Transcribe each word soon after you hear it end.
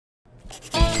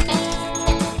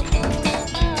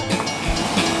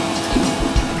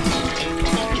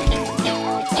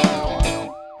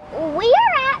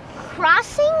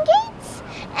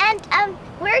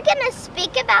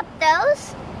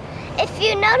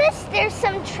notice there's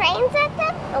some trains at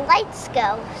them? The lights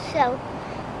go, so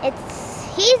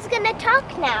he's gonna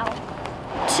talk now.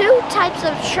 Two types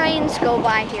of trains go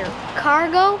by here,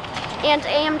 cargo and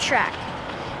Amtrak.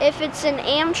 If it's an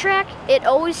Amtrak, it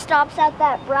always stops at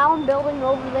that brown building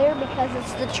over there because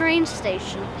it's the train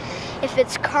station. If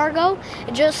it's cargo,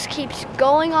 it just keeps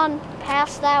going on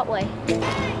past that way.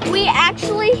 We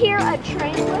actually hear a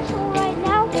train whistle right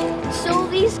now, so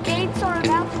these gates are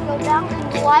about to go down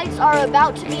and the lights are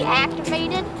about to be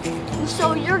activated, and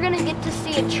so you're gonna get to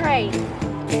see a train.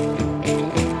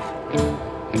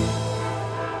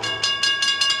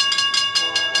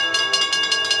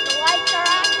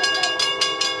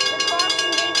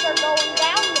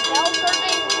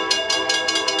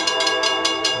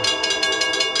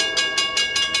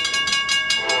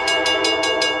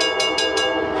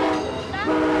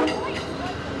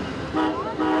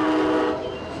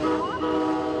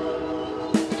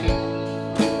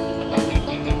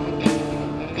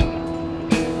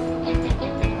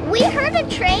 We heard a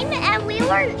train and we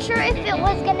weren't sure if it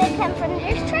was going to come from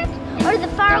this track or the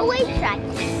faraway track,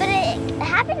 but it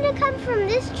happened to come from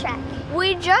this track.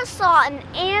 We just saw an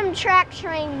Amtrak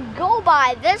train go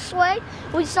by this way.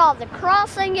 We saw the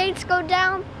crossing gates go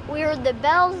down. We heard the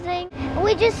bells ding.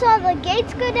 We just saw the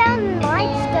gates go down and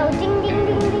lights go ding, ding,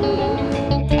 ding, ding,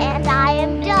 ding. And I